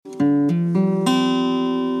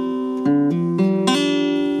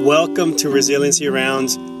Welcome to Resiliency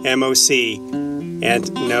Rounds MOC.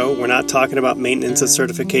 And no, we're not talking about maintenance of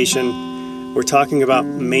certification. We're talking about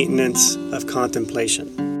maintenance of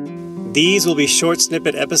contemplation. These will be short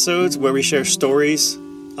snippet episodes where we share stories,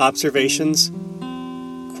 observations,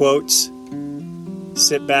 quotes.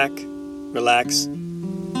 Sit back, relax,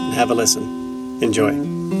 and have a listen. Enjoy.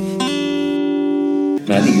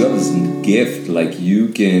 I think you have this gift, like you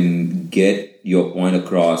can get your point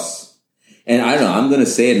across. And I don't know, I'm going to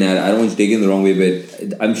say it now, I don't want you to take it in the wrong way,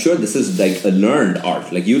 but I'm sure this is like a learned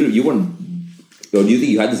art. Like you weren't, or do you think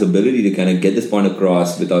you had this ability to kind of get this point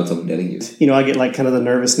across without someone telling you? You know, I get like kind of the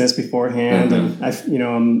nervousness beforehand, and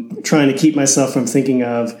I'm trying to keep myself from thinking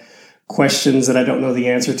of questions that I don't know the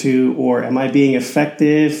answer to, or am I being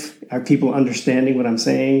effective? Are people understanding what I'm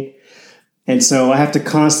saying? And so I have to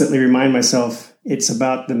constantly remind myself it's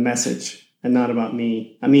about the message and not about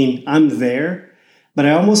me. I mean, I'm there. But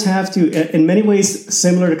I almost have to, in many ways,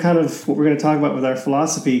 similar to kind of what we're going to talk about with our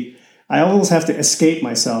philosophy, I almost have to escape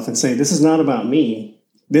myself and say, this is not about me.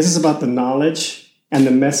 This is about the knowledge and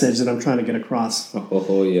the message that I'm trying to get across.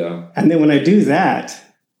 Oh, yeah. And then when I do that,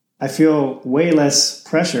 I feel way less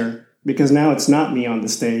pressure because now it's not me on the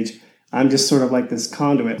stage. I'm just sort of like this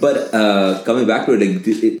conduit. But coming back to it, like,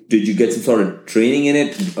 did you get some sort of training in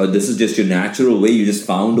it? Or this is just your natural way? You just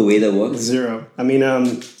found a way that works? Zero. I mean,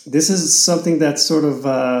 this is something that sort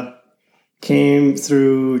of came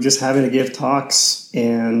through just having to give talks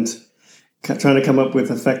and trying to come up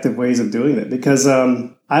with effective ways of doing it. Because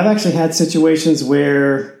I've actually had situations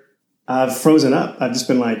where I've frozen up. I've just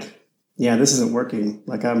been like, yeah, this isn't working.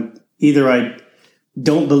 Like I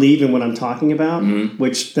don't believe in what I'm talking about,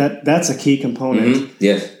 which that's a key component. Mm-hmm.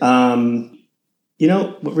 Yes. You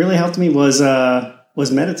know, what really helped me was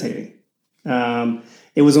meditating.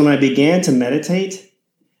 It was when I began to meditate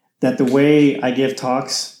that the way I give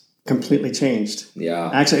talks completely changed. Yeah.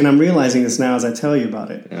 Actually, and I'm realizing this now as I tell you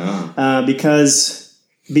about it. Yeah. Because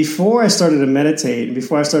before I started to meditate,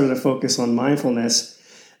 before I started to focus on mindfulness,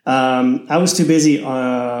 I was too busy,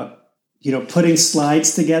 putting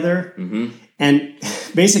slides together. Mm-hmm. And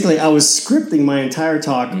basically, I was scripting my entire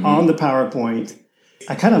talk on the PowerPoint.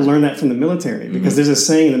 I kind of learned that from the military because there's a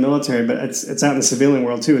saying in the military, but it's out in the civilian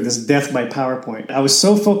world too, this death by PowerPoint. I was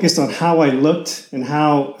so focused on how I looked and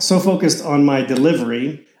so focused on my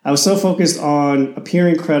delivery. I was so focused on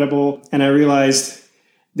appearing credible. And I realized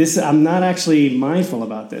I'm not actually mindful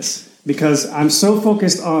about this because I'm so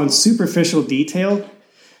focused on superficial detail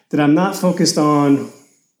that I'm not focused on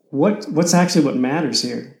what's actually what matters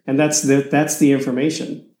here. And that's the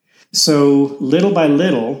information. So little by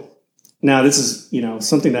little, now this is,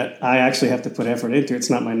 something that I actually have to put effort into. It's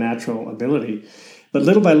not my natural ability, but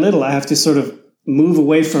little by little, I have to sort of move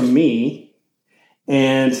away from me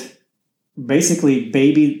and basically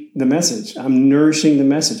baby the message. I'm nourishing the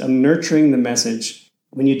message. I'm nurturing the message.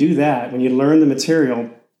 When you do that, when you learn the material,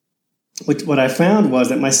 what I found was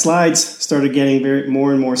that my slides started getting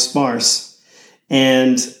more and more sparse.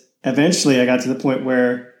 And eventually I got to the point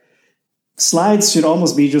where slides should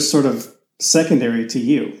almost be just sort of secondary to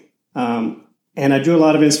you. And I drew a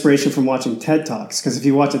lot of inspiration from watching TED Talks, because if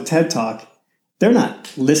you watch a TED Talk, they're not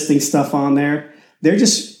listing stuff on there.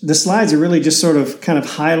 The slides are really just sort of kind of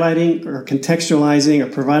highlighting or contextualizing or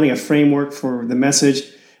providing a framework for the message,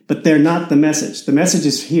 but they're not the message. The message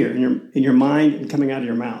is here in your mind and coming out of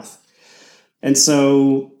your mouth. And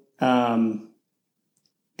so, and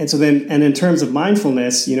in terms of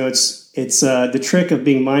mindfulness, it's the trick of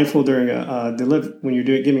being mindful during when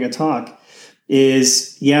you're giving a talk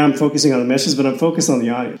is, I'm focusing on the message, but I'm focused on the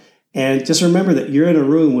audience. And just remember that you're in a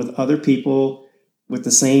room with other people with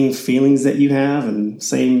the same feelings that you have and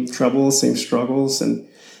same troubles, same struggles. And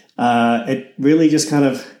it really just kind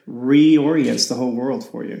of reorients the whole world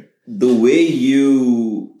for you. The way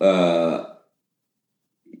you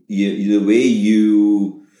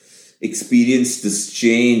experience this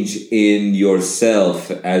change in yourself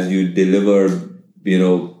as you deliver,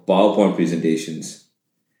 PowerPoint presentations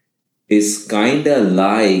is kind of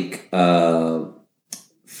like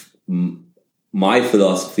my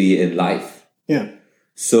philosophy in life. Yeah.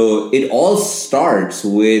 So it all starts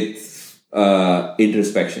with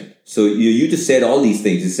introspection. So you just said all these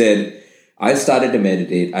things. You said, I started to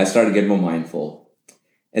meditate. I started to get more mindful.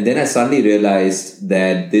 And then I suddenly realized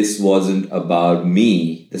that this wasn't about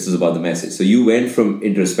me. This is about the message. So you went from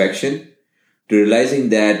introspection to realizing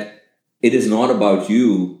that it is not about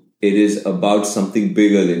you. It is about something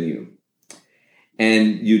bigger than you.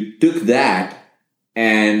 And you took that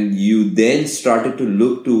and you then started to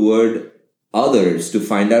look toward others to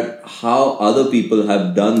find out how other people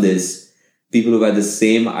have done this. People who have the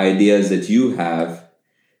same ideas that you have,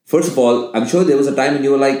 first of all, I'm sure there was a time when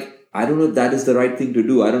you were like, I don't know if that is the right thing to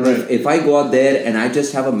do. I don't know if I go out there and I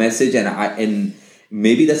just have a message and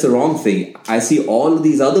maybe that's the wrong thing. I see all of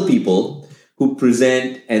these other people who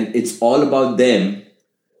present and it's all about them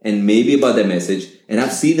and maybe about their message. And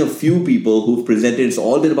I've seen a few people who've presented, it's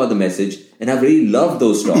all been about the message, and I've really loved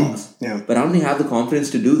those talks. But I don't have the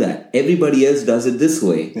confidence to do that. Everybody else does it this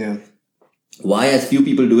way. Why are few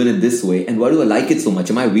people doing it this way? And why do I like it so much?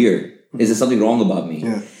 Am I weird? Is there something wrong about me?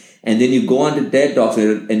 And then you go on to TED Talks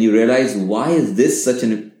and you realize, why is this such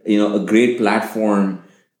a great platform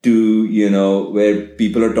to, where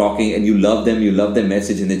people are talking and you love them, you love their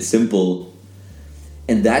message and it's simple.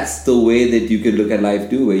 And that's the way that you can look at life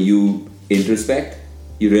too, where you introspect.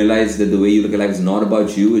 You realize that the way you look at life is not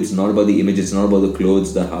about you. It's not about the image. It's not about the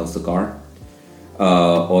clothes, the house, the car,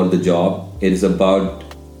 or the job. It is about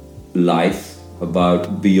life,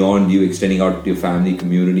 about beyond you, extending out to your family,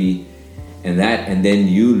 community, and then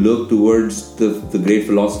you look towards the great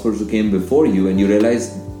philosophers who came before you, and you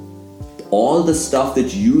realize all the stuff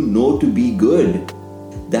that you know to be good.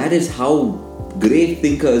 That is how great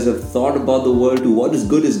thinkers have thought about the world. To what is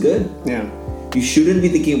good is good. You shouldn't be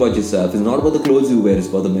thinking about yourself. It's not about the clothes you wear. It's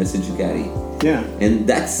about the message you carry. And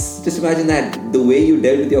that's, just imagine that the way you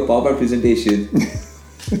dealt with your PowerPoint presentation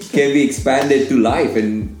can be expanded to life.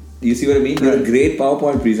 And you see what I mean? You're a great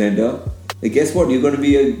PowerPoint presenter. And guess what? You're going to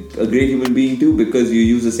be a great human being too, because you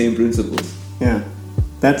use the same principles.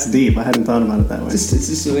 That's deep. I hadn't thought about it that way. It's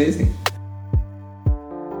just amazing.